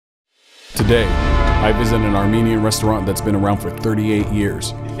Today, I visit an Armenian restaurant that's been around for 38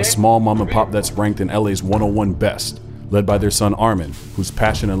 years, a small mom and pop that's ranked in LA's 101 Best, led by their son Armen, whose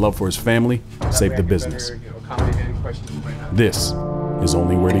passion and love for his family saved the business. This is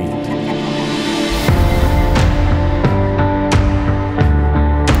Only Where to Eat.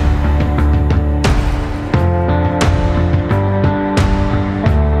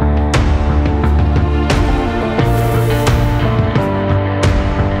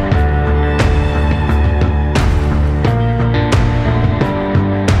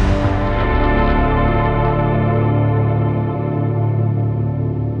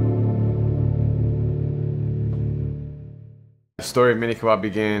 The story of Mini-Kabob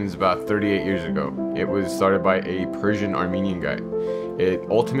begins about 38 years ago. It was started by a Persian Armenian guy. It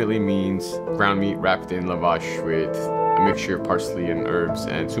ultimately means ground meat wrapped in lavash with a mixture of parsley and herbs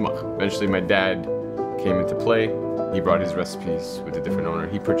and sumac. Eventually my dad came into play. He brought his recipes with a different owner.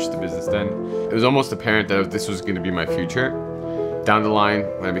 He purchased the business then. It was almost apparent that this was going to be my future. Down the line,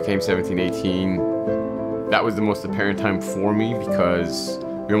 when I became 17, 18, that was the most apparent time for me because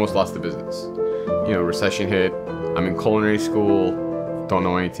we almost lost the business. You know, recession hit. I'm in culinary school, don't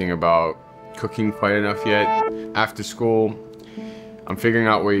know anything about cooking quite enough yet. After school, I'm figuring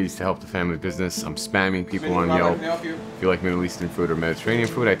out ways to help the family business. I'm spamming people on Yelp. If you like Middle Eastern food or Mediterranean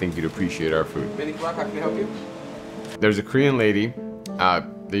food, I think you'd appreciate our food. Mini-Kabob, how can I help you? There's a Korean lady,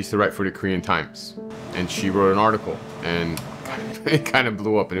 they used to write for the Korean Times, and she wrote an article, and it kind of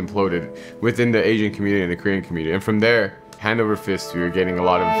blew up and imploded within the Asian community and the Korean community. And from there, hand over fist, we were getting a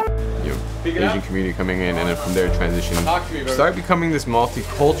lot of Asian community coming in, and then from there transitioning. Started becoming this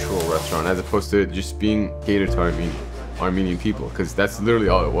multicultural restaurant as opposed to just being catered to Armenian people, because that's literally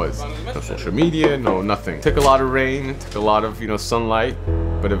all it was. No social media, no nothing. Took a lot of rain, took a lot of sunlight,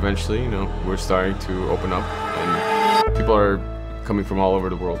 but eventually we're starting to open up, and people are coming from all over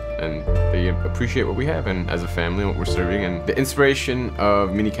the world, and they appreciate what we have, and as a family, what we're serving. And the inspiration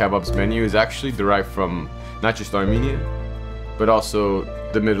of Mini-Kabob's menu is actually derived from not just Armenia, but also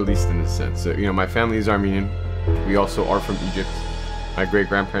the Middle East in a sense. So, my family is Armenian. We also are from Egypt. My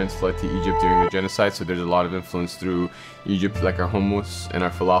great-grandparents fled to Egypt during the genocide, so there's a lot of influence through Egypt, like our hummus and our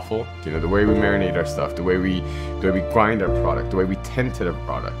falafel. The way we marinate our stuff, the way we grind our product, the way we tend to the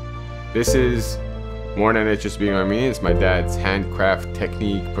product. This is more than it just being Armenian. It's my dad's handcraft,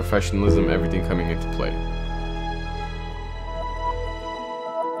 technique, professionalism, everything coming into play.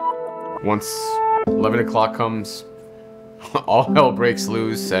 Once 11 o'clock comes, all hell breaks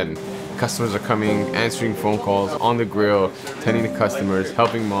loose, and customers are coming, answering phone calls, on the grill, tending to customers,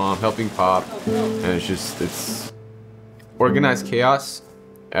 helping mom, helping pop, and it's organized chaos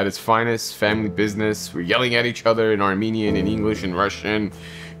at its finest, family business. We're yelling at each other in Armenian, in English, in Russian,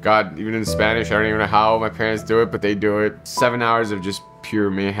 God, even in Spanish. I don't even know how my parents do it, but they do it. 7 hours of just pure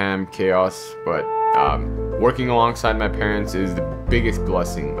mayhem, chaos, but working alongside my parents is the biggest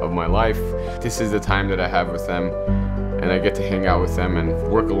blessing of my life. This is the time that I have with them, and I get to hang out with them and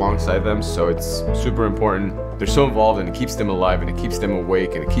work alongside them, so it's super important. They're so involved, and it keeps them alive, and it keeps them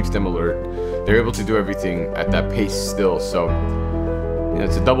awake, and it keeps them alert. They're able to do everything at that pace still, so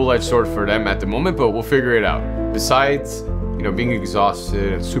it's a double-edged sword for them at the moment, but we'll figure it out. Besides, being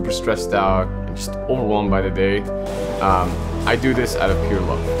exhausted and super stressed out and just overwhelmed by the day, I do this out of pure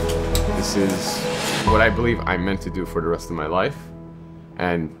love. This is what I believe I'm meant to do for the rest of my life,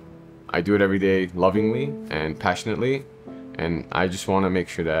 and I do it every day lovingly and passionately, and I just want to make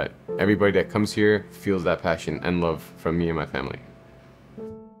sure that everybody that comes here feels that passion and love from me and my family.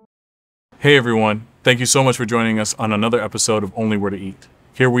 Hey everyone, thank you so much for joining us on another episode of Only Where to Eat.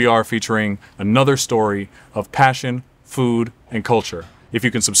 Here we are featuring another story of passion, food, and culture. If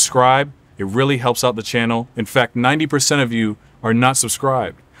you can subscribe, it really helps out the channel. In fact, 90% of you are not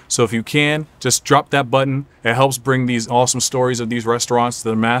subscribed. So if you can, just drop that button. It helps bring these awesome stories of these restaurants to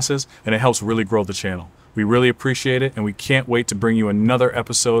the masses, and it helps really grow the channel. We really appreciate it, and we can't wait to bring you another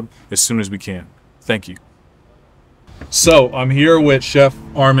episode as soon as we can. Thank you. So I'm here with Chef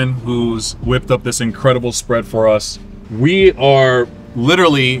Armen, who's whipped up this incredible spread for us. We are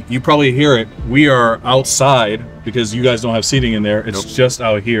literally, you probably hear it, we are outside because you guys don't have seating in there. It's just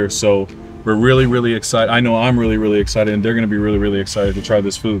out here, so we're really, really excited. I know I'm really, really excited, and they're going to be really, really excited to try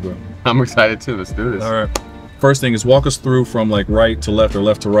this food, bro. I'm excited too. Let's do this. All right. First thing is walk us through from like right to left or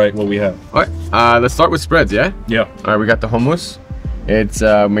left to right what we have. All right. Let's start with spreads, yeah? Yeah. All right, we got the hummus. It's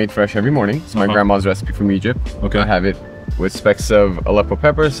made fresh every morning. It's my grandma's recipe from Egypt. Okay. I have it with specks of Aleppo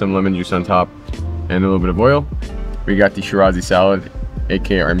pepper, some lemon juice on top, and a little bit of oil. We got the Shirazi salad,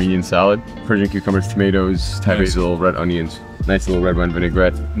 aka Armenian salad. Persian cucumbers, tomatoes, Thai basil, red onions. Nice little red wine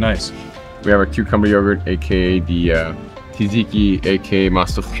vinaigrette. Nice. We have our cucumber yogurt, aka the tzatziki, aka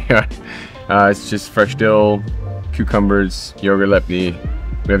mastofia. It's just fresh dill, cucumbers, yogurt lepni.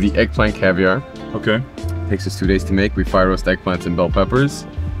 We have the eggplant caviar. Okay. Takes us 2 days to make. We fire roast eggplants and bell peppers.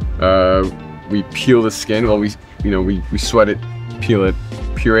 We peel the skin. Well, we sweat it, peel it,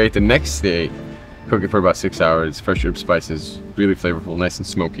 puree it the next day. Cook it for about 6 hours. Fresh herb spices, really flavorful, nice and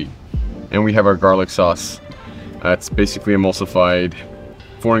smoky. And we have our garlic sauce. It's basically emulsified,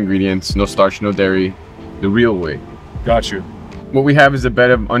 4 ingredients, no starch, no dairy, the real way. Got you. What we have is a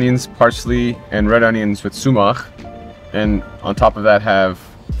bed of onions, parsley, and red onions with sumac. And on top of that have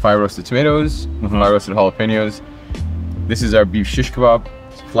fire roasted tomatoes, fire roasted jalapenos. This is our beef shish kebab,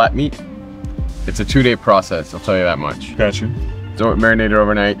 flat meat. It's a 2-day process, I'll tell you that much. Got you. So marinated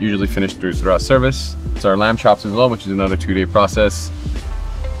overnight, usually finished throughout service. It's our lamb chops as well, which is another 2-day process.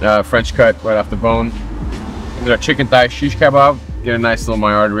 French cut right off the bone. This is our chicken thigh shish kebab. Get a nice little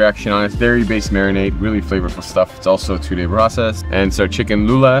Maillard reaction on it. It's dairy-based marinade, really flavorful stuff. It's also a 2-day process. And it's our chicken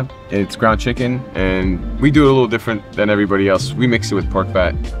lula. It's ground chicken, and we do it a little different than everybody else. We mix it with pork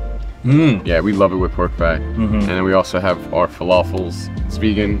fat. Yeah, we love it with pork fat. And then we also have our falafels. It's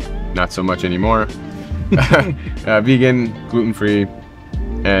vegan, not so much anymore. Vegan, gluten-free,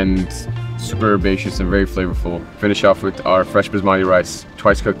 and super herbaceous and very flavorful. Finish off with our fresh basmati rice,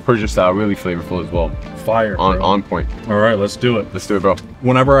 twice cooked Persian style, really flavorful as well. Fire. On point. All right, let's do it. Let's do it, bro.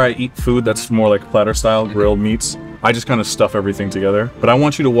 Whenever I eat food that's more like platter style, grilled meats, I just kind of stuff everything together. But I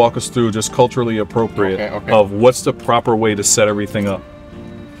want you to walk us through just culturally appropriate of what's the proper way to set everything up.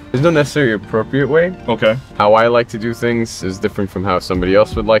 There's no necessarily appropriate way. Okay. How I like to do things is different from how somebody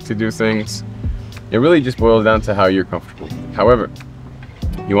else would like to do things. It really just boils down to how you're comfortable. However,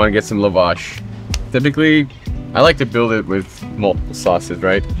 you want to get some lavash. Typically, I like to build it with multiple sauces,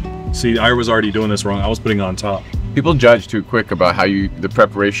 right? See, I was already doing this wrong. I was putting it on top. People judge too quick about the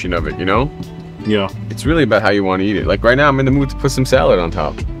preparation of it, you know? Yeah. It's really about how you want to eat it. Like right now, I'm in the mood to put some salad on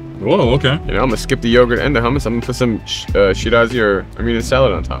top. Whoa, okay. You know, I'm gonna skip the yogurt and the hummus. I'm gonna put some shirazi or Armenian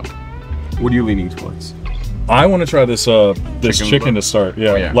salad on top. What are you leaning towards? I want to try this chicken to start. Yeah.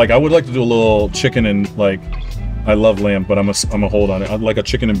 Oh, yeah. Like I would like to do a little chicken and like, I love lamb, but I'm a hold on it. I'd like a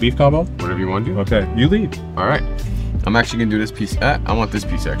chicken and beef combo. Whatever you want to do. Okay, you lead. All right. I'm actually gonna do this piece. I want this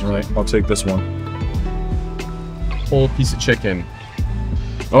piece actually. All right, I'll take this one. Whole piece of chicken.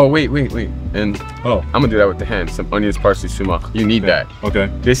 Oh, wait. And I'm gonna do that with the hand. Some onions, parsley, sumac. You need that. Okay.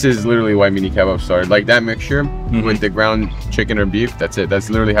 This is literally why Mini-Kabob started. Like that mixture with the ground chicken or beef, that's it. That's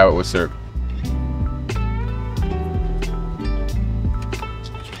literally how it was served.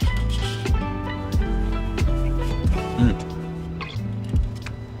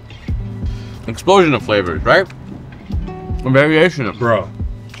 Explosion of flavors, right? A variation of. Bro.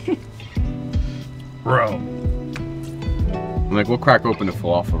 Like we'll crack open the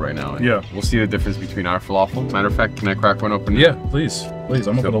falafel right now. Yeah. We'll see the difference between our falafel. Matter of fact, can I crack one open? Yeah, please. I'm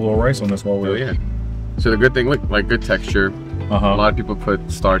gonna put a little rice on this while we're. Oh yeah. So the good thing, look, like good texture. A lot of people put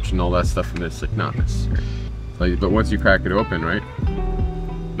starch and all that stuff in this, like not necessary. Like, but once you crack it open, right?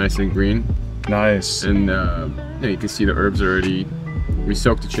 Nice and green. Nice. And yeah, you can see the herbs already. We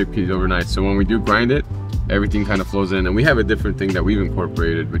soak the chickpeas overnight, so when we do grind it, everything kind of flows in. And we have a different thing that we've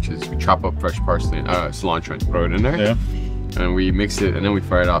incorporated, which is we chop up fresh parsley, cilantro, and throw it in there. Yeah. And we mix it, and then we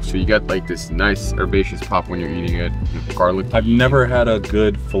fry it off. So you get like this nice herbaceous pop when you're eating it. Garlic. I've never had a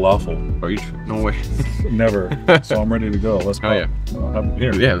good falafel. Are you? No way. Never. So I'm ready to go. Let's go. Oh yeah.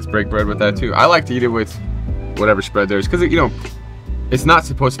 Here. Yeah, let's break bread with that too. I like to eat it with whatever spread there is, because you know, it's not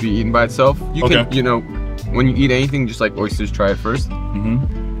supposed to be eaten by itself. You can, you know, when you eat anything, just like oysters, try it first.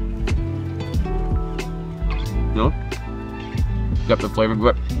 No? Got the flavor,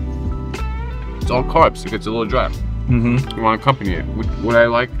 but it's all carbs. It gets a little dry. You want to accompany it. What I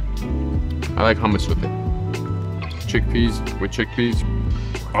like hummus with it. Chickpeas with chickpeas.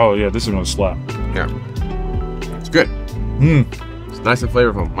 Oh yeah, this is gonna slap. Yeah. It's good. It's nice and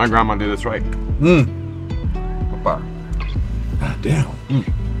flavorful. My grandma did this right. God damn.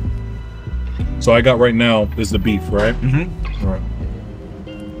 So I got right now is the beef, right? All right.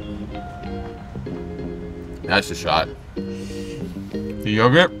 That's a shot. The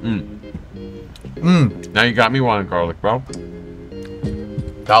yogurt. Now you got me wanting garlic, bro.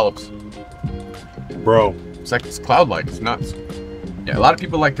 Dollops. Bro. It's cloud-like. It's nuts. Yeah, a lot of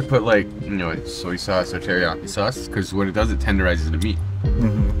people like to put like, you know, soy sauce or teriyaki sauce, because what it does, it tenderizes the meat.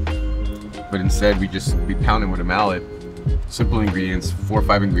 But instead, we pound it with a mallet. Simple ingredients, 4 or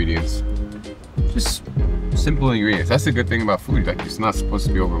 5 ingredients. Just simple ingredients. That's the good thing about food. Like, it's not supposed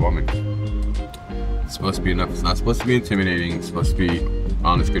to be overwhelming. It's supposed to be enough. It's not supposed to be intimidating. It's supposed to be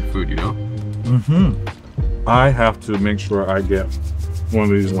honest, good food, you know? I have to make sure I get one of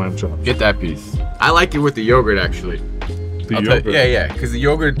these lamb chops. Get that piece. I like it with the yogurt, actually. The yogurt. yogurt. Yeah, because the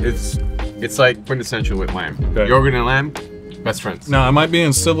yogurt it's like quintessential with lamb. Okay. Yogurt and lamb, best friends. Now, am I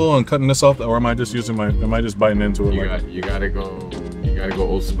being civil and cutting this off, or am I just using am I just biting into it? You gotta go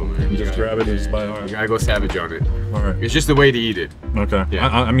old school, man. Just grab it and just bite hard. You gotta go savage on it. All right. It's just the way to eat it. Okay. Yeah.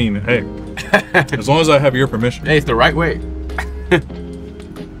 I mean, hey, as long as I have your permission. Hey, it's the right way.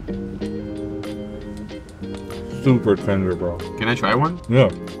 Super tender, bro. Can I try one? Yeah.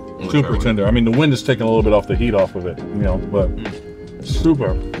 try Super one. tender. I mean, the wind is taking a little bit off the heat off of it, you know, but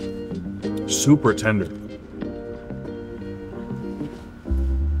super tender.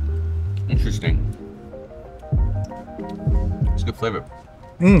 Interesting. It's good flavor.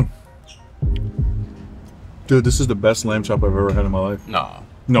 Dude, this is the best lamb chop I've ever had in my life. No.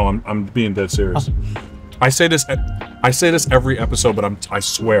 No, I'm being dead serious. I say this every episode, but I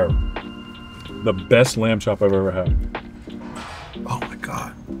swear, the best lamb chop I've ever had. Oh my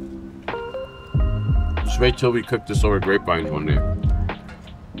god. Just wait till we cook this over grapevines one day.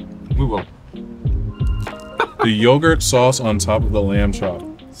 We will. The yogurt sauce on top of the lamb chop.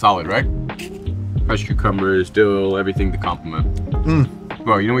 Solid, right? Fresh cucumbers, dill, everything to complement.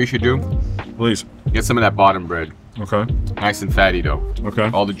 Bro, you know what you should do? Please. Get some of that bottom bread. Okay. Nice and fatty though. Okay.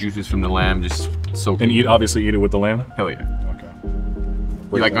 All the juices from the lamb just soak. And obviously eat it with the lamb. Hell yeah. Okay.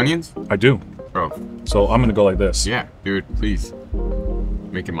 You like onions? I do. Bro. So I'm gonna go like this. Yeah, dude, please.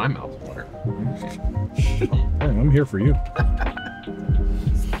 Making my mouth water. Hey, I'm here for you.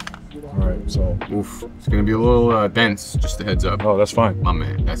 All right. So. Oof. It's gonna be a little dense. Just a heads up. Oh, that's fine. My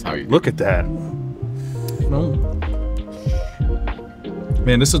man, that's how you do. Look at that. No.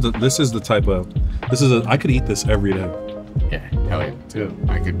 Man, this is the type of I could eat this every day. Yeah, hell yeah. Dude,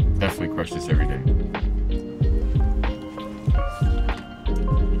 I could definitely crush this every day.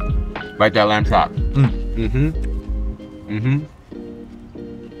 Bite that lamb chop.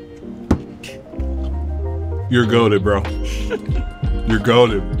 You're goated, bro. You're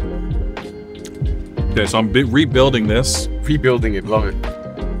goated. Okay, so I'm rebuilding this. Rebuilding it, love it.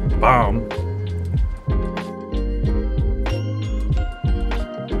 Bomb.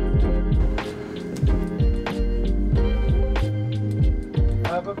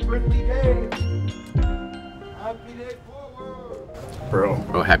 Have a friendly day. Happy day forward. Bro.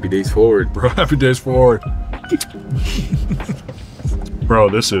 Oh, happy days forward. Bro, happy days forward. Bro,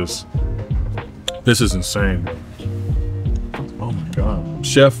 this is insane. Oh my god.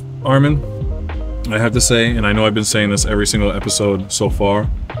 Chef Armen, I have to say, and I know I've been saying this every single episode so far,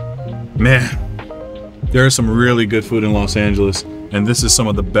 man, there is some really good food in Los Angeles, and this is some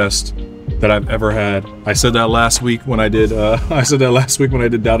of the best that I've ever had. I said that last week when I did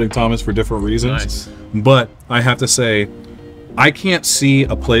Doubting Thomas for different reasons. Nice. But I have to say, I can't see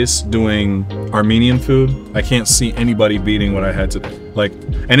a place doing Armenian food. I can't see anybody beating what I had today. Like,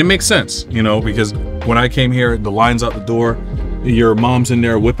 and it makes sense, you know, because when I came here, the line's out the door, your mom's in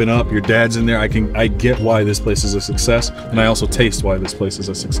there whipping up, your dad's in there. I get why this place is a success, and I also taste why this place is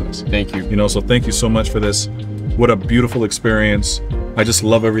a success. Thank you. You know, so thank you so much for this. What a beautiful experience. I just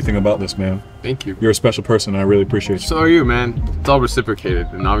love everything about this, man. Thank you. You're a special person, and I really appreciate you. So are you, man. It's all reciprocated,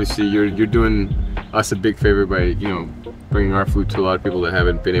 and obviously you're doing us a big favor by, you know, bringing our food to a lot of people that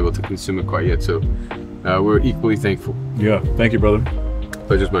haven't been able to consume it quite yet. So we're equally thankful. Yeah, thank you, brother.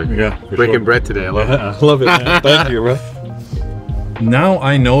 Pleasure's mine. Yeah, breaking sure. bread today. I love it. I love it, man. Thank you, bro. Now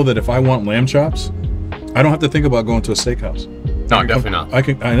I know that if I want lamb chops, I don't have to think about going to a steakhouse. No, definitely not. I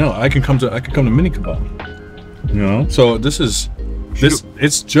can come to Mini-Kabob. You know, so it's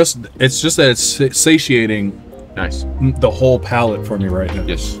just that it's satiating Nice. the whole palate for me right now.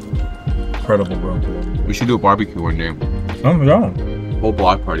 Yes. Incredible, bro. We should do a barbecue one day. I'm down. Whole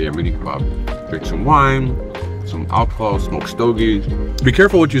block party at Mini-Kabob. Drink some wine, some alcohol, smoke stogies. Be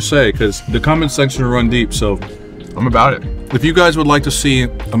careful what you say, because the comment section will run deep. So I'm about it. if you guys would like to see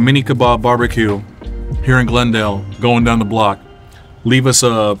a Mini-Kabob barbecue here in Glendale going down the block, leave us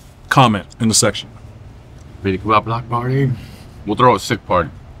a comment in the section. Mini-Kabob block party. We'll throw a sick party.